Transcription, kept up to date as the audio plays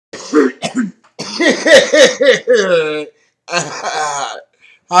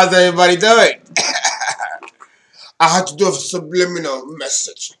How's everybody doing? I had to do a subliminal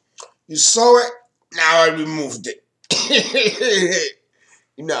message. You saw it, now I removed it.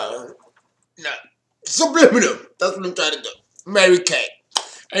 No, no. Subliminal. That's what I'm trying to do. Mary Kay.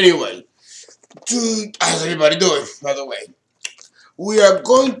 Anyway, how's everybody doing, by the way? We are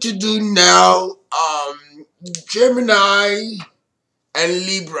going to do now Gemini and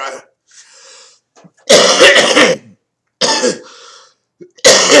Libra.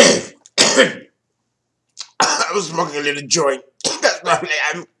 I was smoking a little joint. That's why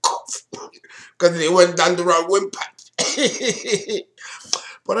I'm coughing. Because they went down the wrong windpipe.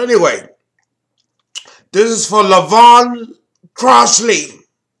 But anyway, this is for Lavon Crossley.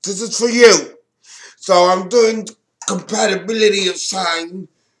 This is for you. So I'm doing compatibility of sign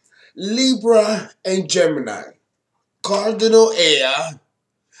Libra and Gemini. Cardinal air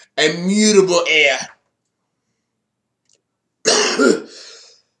and mutable air.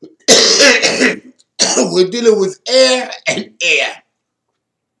 We're dealing with air and air,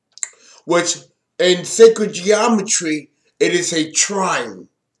 which in sacred geometry, it is a trine,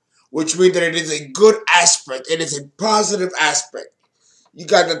 which means that it is a good aspect. It is a positive aspect. You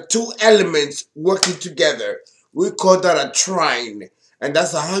got the two elements working together. We call that a trine, and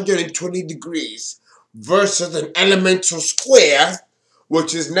that's 120 degrees versus an elemental square,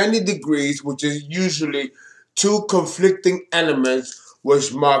 which is 90 degrees, which is usually two conflicting elements,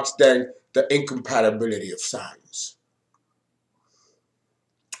 which marks then the incompatibility of signs.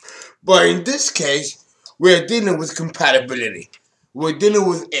 But in this case, we're dealing with compatibility. We're dealing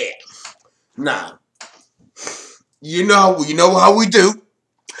with air. Now, you know how we do.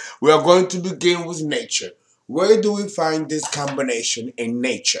 We are going to begin with nature. Where do we find this combination in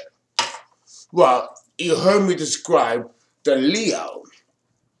nature? Well, you heard me describe the Leo,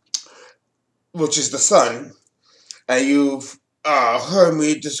 which is the sun, and you've heard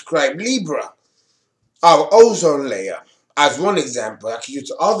me describe Libra, our ozone layer, as one example. I can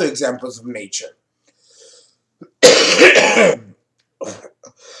use other examples of nature.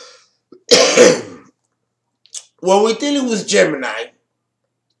 When we're dealing with Gemini,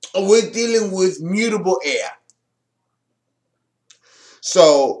 we're dealing with mutable air.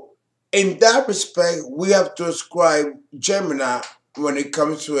 So, in that respect, we have to ascribe Gemini, when it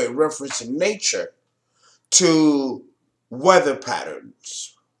comes to a reference in nature, to weather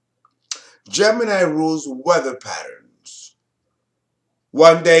patterns. Gemini rules weather patterns.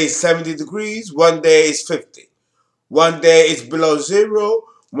 One day is 70 degrees, one day is 50. One day it's below zero,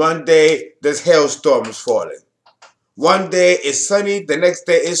 one day there's hailstorms falling. One day is sunny, the next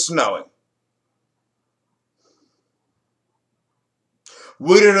day is snowing.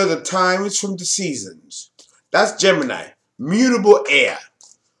 We don't know the times from the seasons. That's Gemini, mutable air.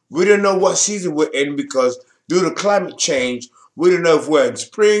 We don't know what season we're in because due to climate change, we don't know if we're in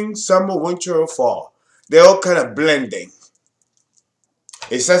spring, summer, winter, or fall. They're all kind of blending.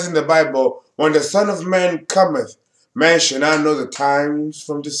 It says in the Bible, when the Son of Man cometh, man shall not know the times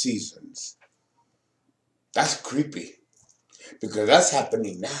from the seasons. That's creepy, because that's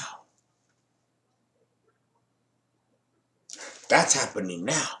happening now. That's happening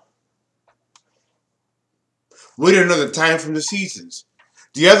now. We don't know the time from the seasons.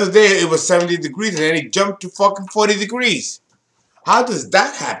 The other day it was 70 degrees and then it jumped to fucking 40 degrees. How does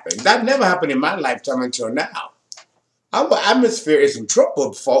that happen? That never happened in my lifetime until now. Our atmosphere is in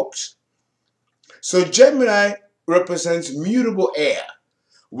trouble, folks. So Gemini represents mutable air,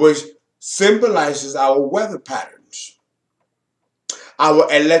 which symbolizes our weather patterns, our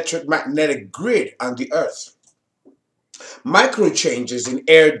electromagnetic grid on the earth, micro changes in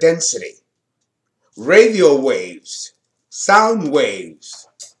air density, radio waves, sound waves,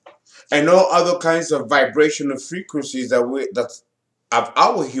 and all other kinds of vibrational frequencies that have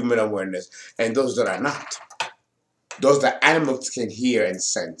our human awareness and those that are not. Those that animals can hear and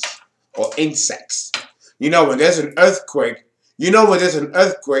sense, or insects. You know, when there's an earthquake,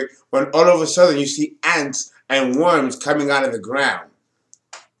 when all of a sudden you see ants and worms coming out of the ground.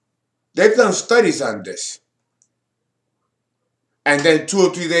 They've done studies on this. And then 2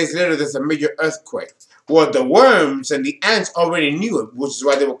 or 3 days later, there's a major earthquake. Well, the worms and the ants already knew it, which is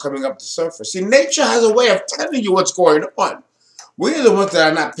why they were coming up to the surface. See, nature has a way of telling you what's going on. We're the ones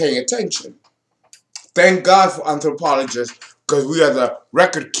that are not paying attention. Thank God for anthropologists, because we are the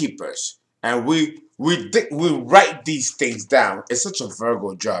record keepers. And we write these things down. It's such a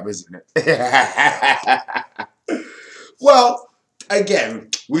Virgo job, isn't it? Well, again,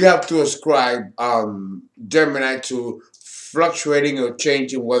 we have to ascribe Gemini to fluctuating or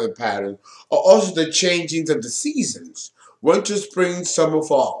changing weather patterns, or also the changing of the seasons. Winter, spring, summer,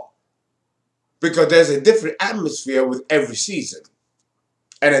 fall. because there's a different atmosphere with every season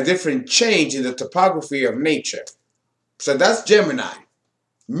and a different change in the topography of nature. So that's Gemini,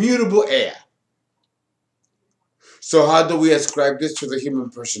 mutable air. So how do we ascribe this to the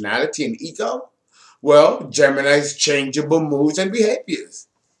human personality and ego? Well, Gemini's changeable moods and behaviors.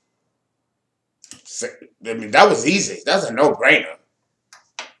 So, I mean, that was easy. That's a no-brainer.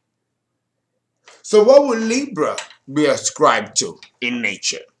 So what would Libra be ascribed to in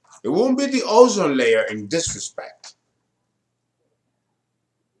nature? It won't be the ozone layer in this respect,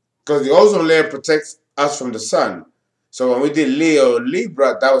 because the ozone layer protects us from the sun. So when we did Leo,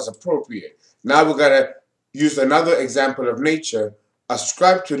 Libra, that was appropriate. Now we gotta use another example of nature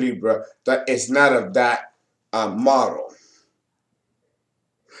ascribed to Libra that is not of that model.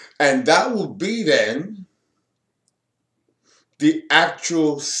 And that would be then the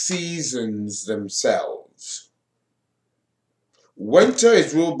actual seasons themselves. Winter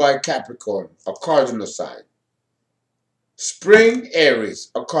is ruled by Capricorn, a cardinal sign. Spring, Aries,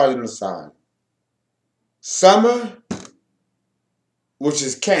 a cardinal sign. Summer, which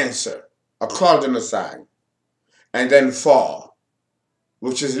is Cancer, a cardinal sign. And then fall,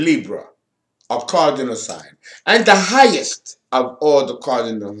 which is Libra, a cardinal sign. And the highest of all the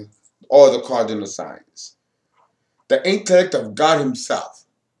cardinal signs, the intellect of God himself.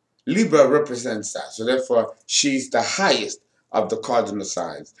 Libra represents that. So therefore, she's the highest of the cardinal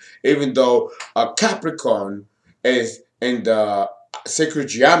signs. Even though Capricorn is in the sacred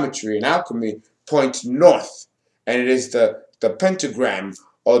geometry and alchemy points north. And it is the pentagram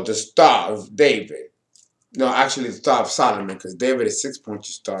or the Star of David. No, actually the Star of Solomon, because David is 6-pointed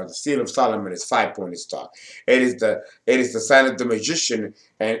star. The Seal of Solomon is 5-pointed star. It is the sign of the magician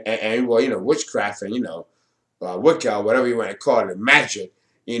and well, you know, witchcraft and, you know, Wicca, whatever you want to call it, magic,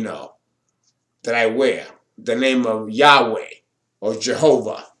 you know, that I wear. The name of Yahweh or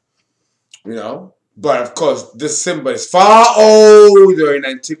Jehovah, you know. But of course, this symbol is far older in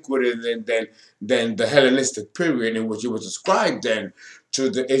antiquity than the Hellenistic period in which it was ascribed then to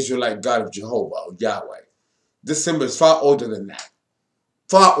the Israelite God of Jehovah or Yahweh. This symbol is far older than that.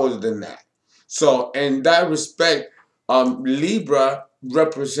 Far older than that. So in that respect, Libra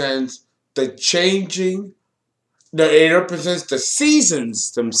represents the changing. It represents the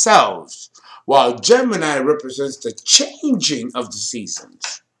seasons themselves, while Gemini represents the changing of the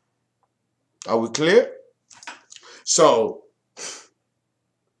seasons. Are we clear? So,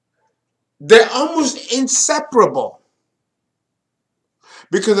 they're almost inseparable,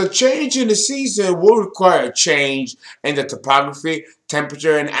 because a change in the season will require a change in the topography,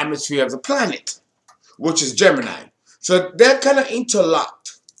 temperature, and atmosphere of the planet, which is Gemini. So they're kind of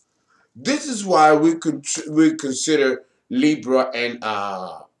interlocked. This is why we consider Libra and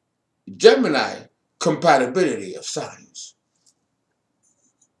Gemini compatibility of signs.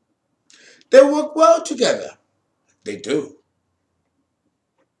 They work well together. They do.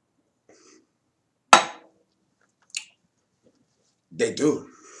 They do.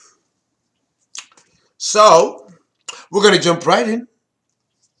 So, we're going to jump right in.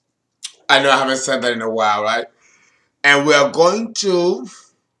 I know I haven't said that in a while, right? And we are going to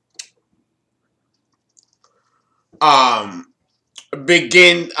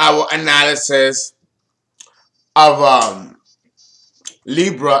begin our analysis of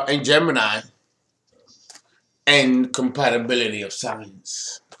Libra and Gemini and compatibility of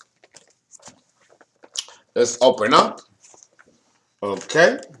signs. Let's open up.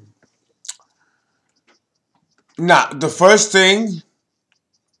 Okay. Now, the first thing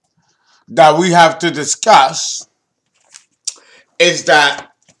that we have to discuss is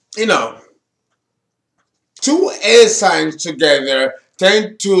that, you know, two air signs together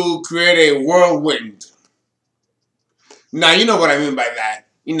tend to create a whirlwind. Now, you know what I mean by that.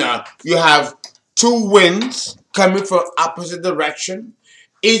 You know, you have two winds coming from opposite direction,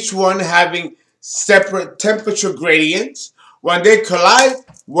 each one having separate temperature gradients. When they collide,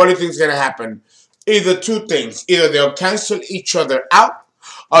 what do you think is going to happen? Either two things. Either they'll cancel each other out,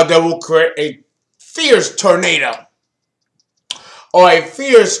 or they will create a fierce tornado or a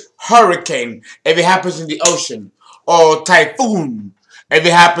fierce hurricane if it happens in the ocean, or typhoon if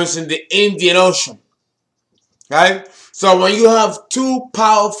it happens in the Indian Ocean. Right? So when you have two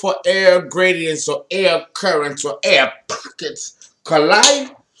powerful air gradients or air currents or air pockets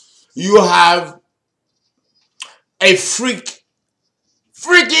collide, you have a freak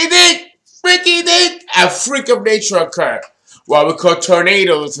of nature occur. What we call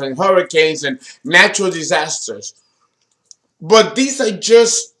tornadoes and hurricanes and natural disasters. But these are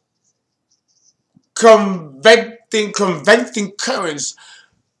just convecting currents,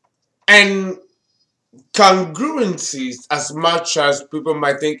 and congruencies as much as people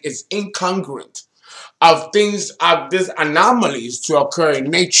might think it's incongruent of things of these anomalies to occur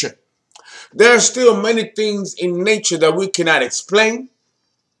in nature. There are still many things in nature that we cannot explain,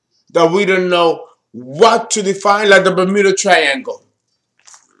 that we don't know what to define, like the Bermuda Triangle.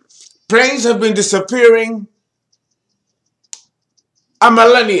 Planes have been disappearing a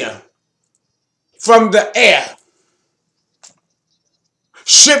millennia from the air.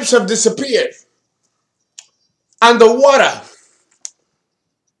 Ships have disappeared underwater.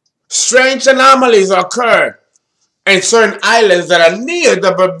 Strange anomalies occur in certain islands that are near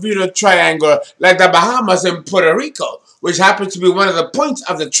the Bermuda Triangle, like the Bahamas and Puerto Rico, which happens to be one of the points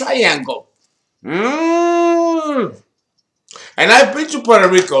of the triangle. And I've been to Puerto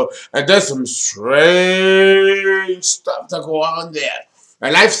Rico, and there's some strange stuff that go on there.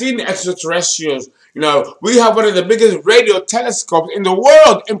 And I've seen extraterrestrials. You know, we have one of the biggest radio telescopes in the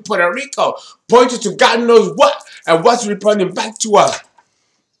world in Puerto Rico, pointing to God knows what, and what's reporting back to us.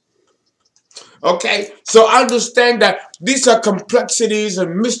 Okay, so understand that these are complexities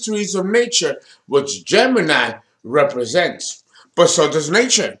and mysteries of nature, which Gemini represents. But so does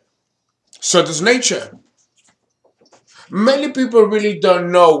nature. So does nature. Many people really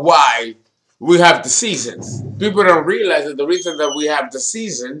don't know why we have the seasons. People don't realize that the reason that we have the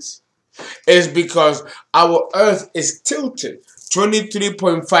seasons is because our Earth is tilted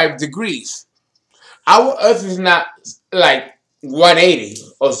 23.5 degrees. Our Earth is not like 180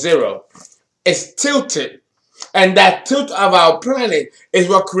 or 0. It's tilted. And that tilt of our planet is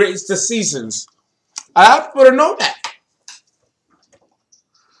what creates the seasons. I have people to know that.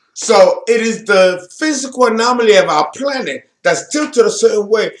 So it is the physical anomaly of our planet that's tilted a certain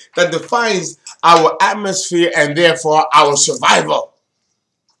way that defines our atmosphere and therefore our survival.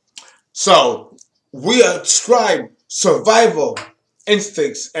 So we ascribe survival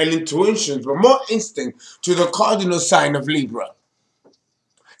instincts and intuitions, but more instinct, to the cardinal sign of Libra.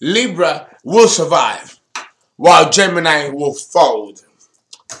 Libra will survive, while Gemini will fold.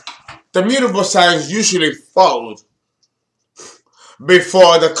 The mutable signs usually fold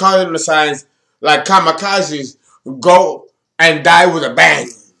before the cardinal signs, like kamikazes, go and die with a bang.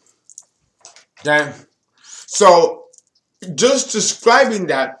 Okay? So just describing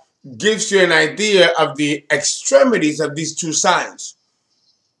that gives you an idea of the extremities of these two signs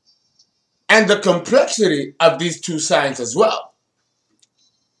and the complexity of these two signs as well.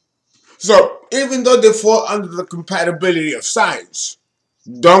 So even though they fall under the compatibility of signs,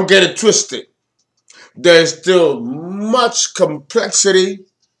 don't get it twisted. There's still much complexity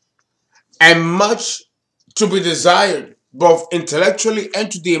and much to be desired, both intellectually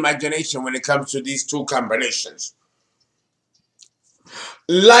and to the imagination, when it comes to these two combinations.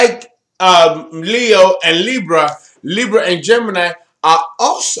 Like Leo and Libra, Libra and Gemini are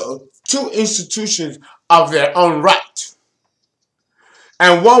also two institutions of their own right.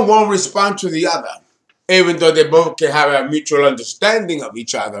 And one won't respond to the other, even though they both can have a mutual understanding of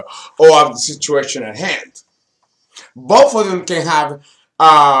each other or of the situation at hand. Both of them can have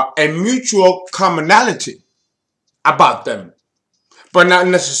a mutual commonality about them, but not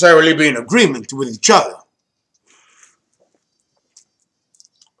necessarily be in agreement with each other.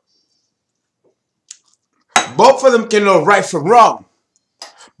 Both of them can know right from wrong,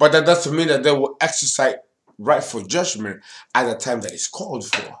 but that doesn't mean that they will exercise rightful judgment at the time that is called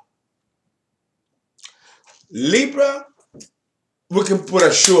for. Libra, we can put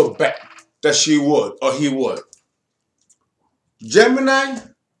a sure bet that she would or he would. Gemini,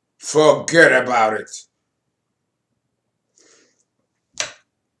 forget about it.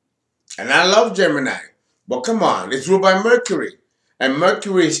 And I love Gemini, but come on, it's ruled by Mercury. And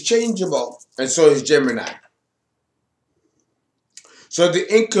Mercury is changeable, and so is Gemini. So the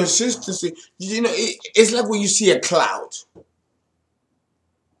inconsistency, you know, it's like when you see a cloud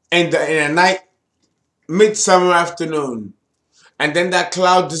in a night, midsummer afternoon, and then that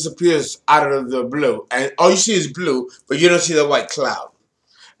cloud disappears out of the blue, and all you see is blue, but you don't see the white cloud.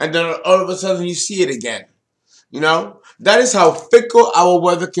 And then all of a sudden you see it again. You know, that is how fickle our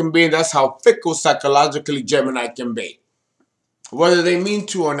weather can be, and that's how fickle psychologically Gemini can be, whether they mean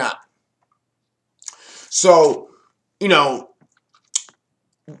to or not. So, you know,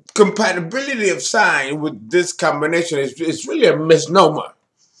 compatibility of sign with this combination is really a misnomer,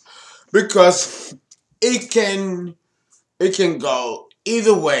 because it can go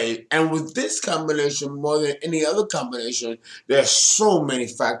either way. And with this combination, more than any other combination, there are so many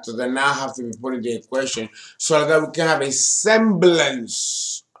factors that now have to be put in the equation so that we can have a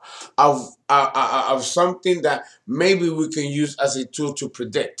semblance of something that maybe we can use as a tool to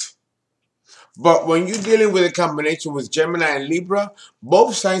predict. But when you're dealing with a combination with Gemini and Libra,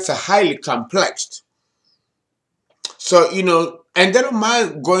 both signs are highly complex. So, and they don't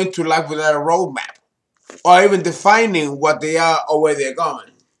mind going through life without a roadmap or even defining what they are or where they're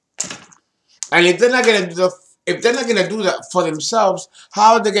going. And if they're not gonna do that for themselves,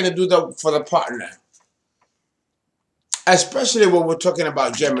 how are they gonna do that for the partner? Especially when we're talking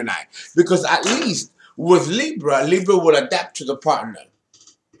about Gemini, because at least with Libra will adapt to the partner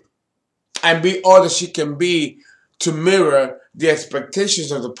and be all that she can be to mirror the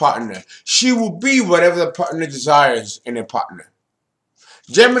expectations of the partner. She will be whatever the partner desires in a partner.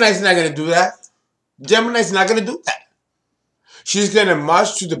 Gemini is not gonna do that. Gemini is not gonna do that. She's gonna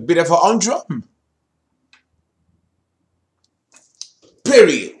march to the beat of her own drum.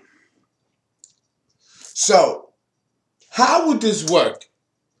 Period. So, how would this work?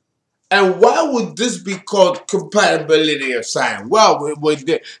 And why would this be called compatibility of sign? Well,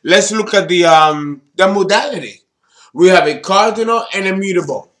 let's look at the modality. We have a cardinal and a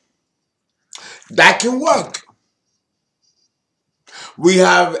mutable. That can work. We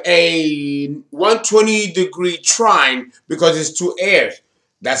have a 120-degree trine because it's two airs.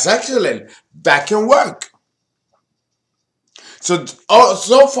 That's excellent. That can work. So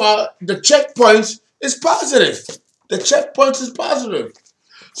far, the checkpoints is positive. The checkpoints is positive.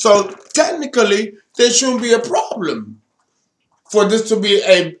 So technically, there shouldn't be a problem for this to be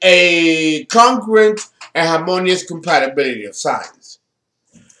a congruent and harmonious compatibility of signs.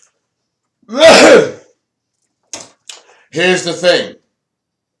 Here's the thing.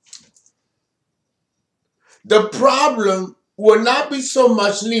 The problem will not be so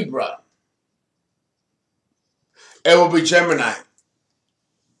much Libra. It will be Gemini.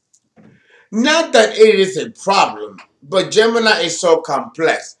 Not that it is a problem, but Gemini is so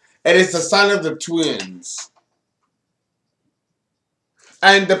complex. It is the sign of the twins.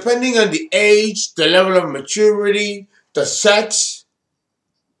 And depending on the age, the level of maturity, the sex,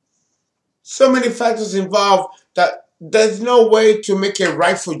 so many factors involved that there's no way to make a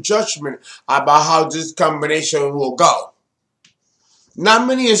rightful judgment about how this combination will go. Not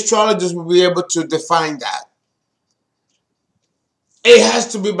many astrologers will be able to define that. It has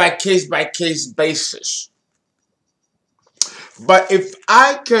to be by case basis. But if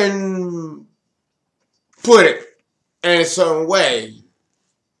I can put it in a certain way,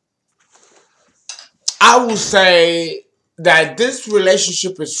 I will say that this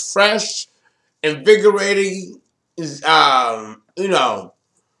relationship is fresh, invigorating, is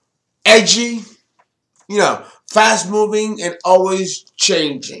edgy, fast moving and always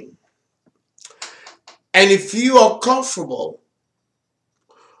changing. And if you are comfortable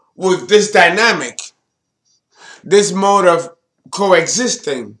with this dynamic, this mode of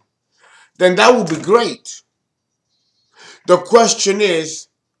coexisting, then that would be great. The question is,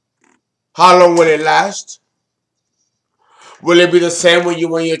 how long will it last? Will it be the same when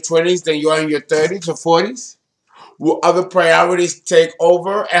you are in your 20s than you are in your 30s or 40s? Will other priorities take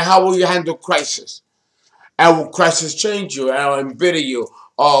over? And how will you handle crisis? And will crisis change you or embitter you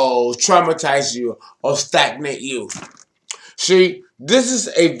or traumatize you or stagnate you? See, this is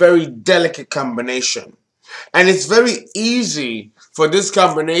a very delicate combination. And it's very easy for this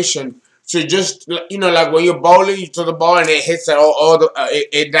combination to just, like when you're bowling, you throw the ball and it hits at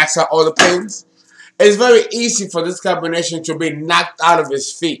it knocks out all the pins. It's very easy for this combination to be knocked out of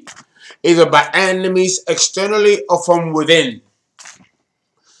its feet, either by enemies externally or from within.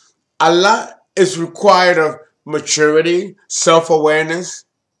 A lot is required of maturity, self-awareness,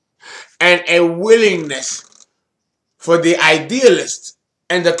 and a willingness for the idealist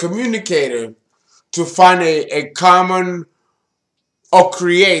and the communicator to find a common or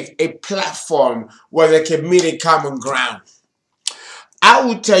create a platform where they can meet a common ground. I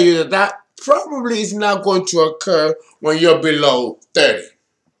will tell you that probably is not going to occur when you're below 30.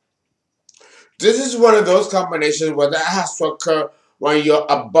 This is one of those combinations where that has to occur when you're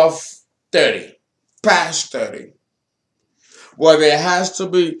above 30, past 30. Where there has to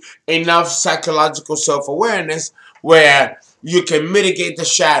be enough psychological self-awareness where you can mitigate the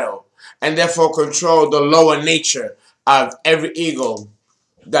shadow and therefore control the lower nature of every ego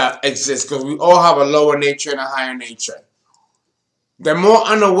that exists. Because we all have a lower nature and a higher nature. The more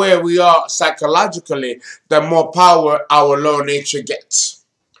unaware we are psychologically, the more power our lower nature gets.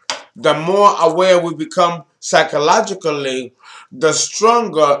 The more aware we become psychologically, the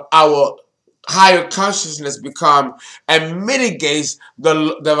stronger our higher consciousness become and mitigates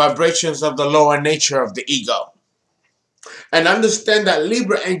the vibrations of the lower nature of the ego. And understand that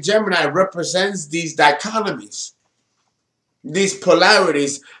Libra and Gemini represents these dichotomies, these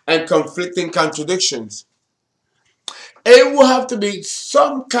polarities and conflicting contradictions. It will have to be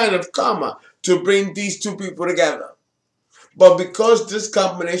some kind of karma to bring these two people together. But because this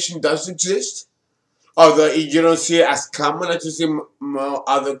combination does exist, Although you don't see it as common as you see more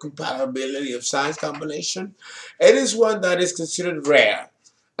other compatibility of signs combination, it is one that is considered rare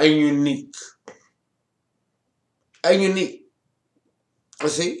and unique. And unique. You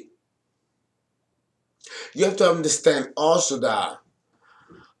see, you have to understand also that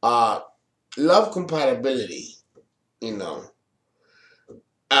uh, love compatibility, you know,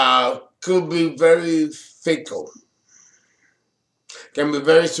 could be very fickle, can be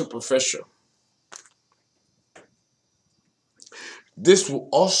very superficial. This will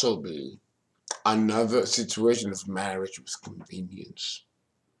also be another situation of marriage with convenience.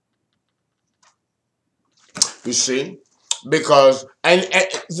 You see? Because, and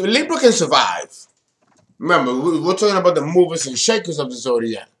the Libra can survive. Remember, we're talking about the movers and shakers of the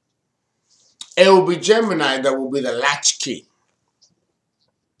zodiac. It will be Gemini that will be the latchkey.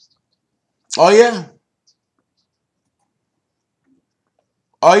 Oh, yeah.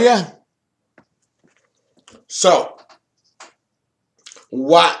 Oh, yeah. So,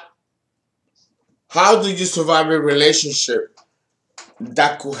 how do you survive a relationship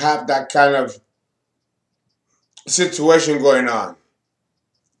that could have that kind of situation going on?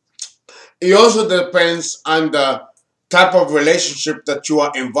 It also depends on the type of relationship that you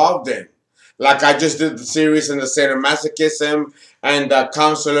are involved in. Like I just did the series on the sadomasochism and the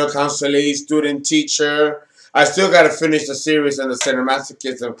counselor, counselee, student, teacher. I still got to finish the series on the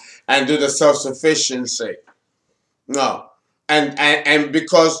sadomasochism and do the self-sufficiency. No. And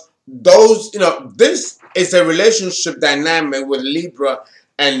because those, this is a relationship dynamic with Libra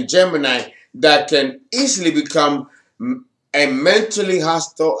and Gemini that can easily become a mentally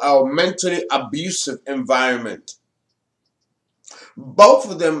hostile or mentally abusive environment.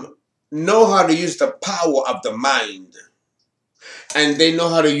 Both of them know how to use the power of the mind. And they know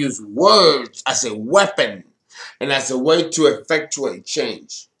how to use words as a weapon and as a way to effectuate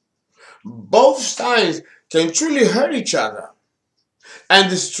change. Both sides can truly hurt each other and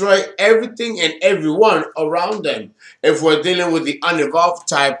destroy everything and everyone around them if we're dealing with the unevolved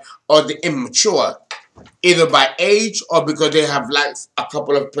type or the immature, either by age or because they have like a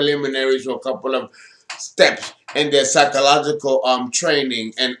couple of preliminaries or a couple of steps in their psychological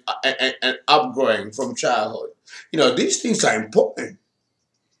training and upgrowing from childhood. These things are important.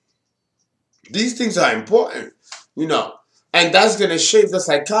 These things are important, and that's going to shape the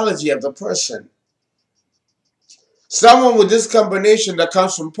psychology of the person. Someone with this combination that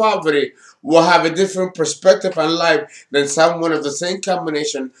comes from poverty will have a different perspective on life than someone of the same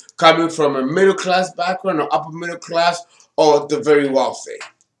combination coming from a middle class background or upper middle class or the very wealthy.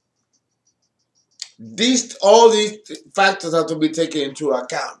 All these factors have to be taken into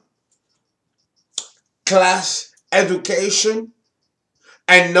account. Class, education,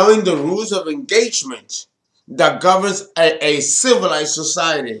 and knowing the rules of engagement that governs a civilized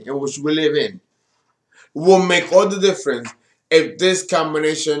society in which we live in will make all the difference if this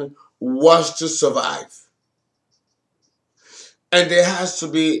combination was to survive. And there has to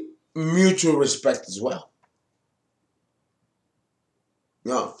be mutual respect as well.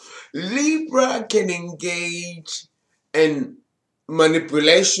 No. Libra can engage in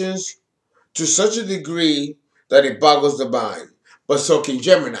manipulations to such a degree that it boggles the mind. But so can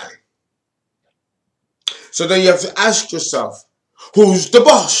Gemini. So then you have to ask yourself, who's the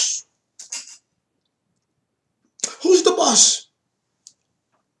boss? Who's the boss?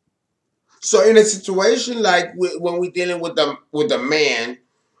 So in a situation like when we're dealing with the man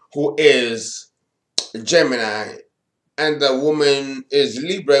who is Gemini and the woman is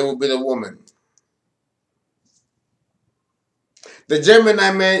Libra, it will be the woman. The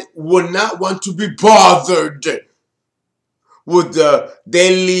Gemini man would not want to be bothered with the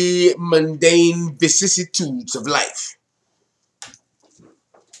daily mundane vicissitudes of life.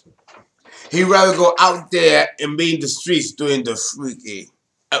 He'd rather go out there and be in the streets doing the freaky.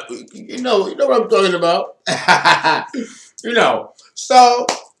 You know what I'm talking about. So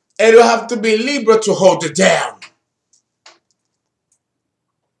it'll have to be Libra to hold it down.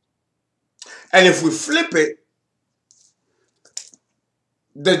 And if we flip it,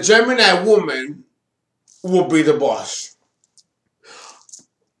 the Gemini woman will be the boss.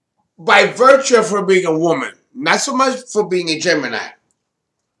 By virtue of her being a woman. Not so much for being a Gemini,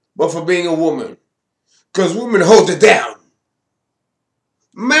 but for being a woman. Because women hold it down.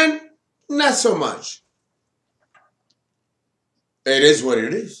 Men, not so much. It is what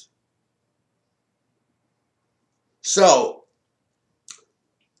it is. So,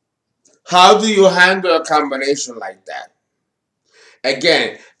 how do you handle a combination like that?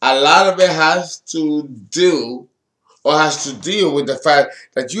 Again, a lot of it has to do or has to deal with the fact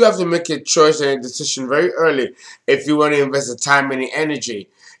that you have to make a choice and a decision very early if you want to invest the time and the energy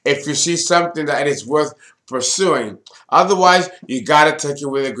if you see something that is worth pursuing. Otherwise, you got to take it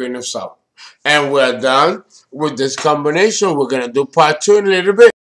with a grain of salt. And we're done with this combination. We're going to do part 2 in a little bit.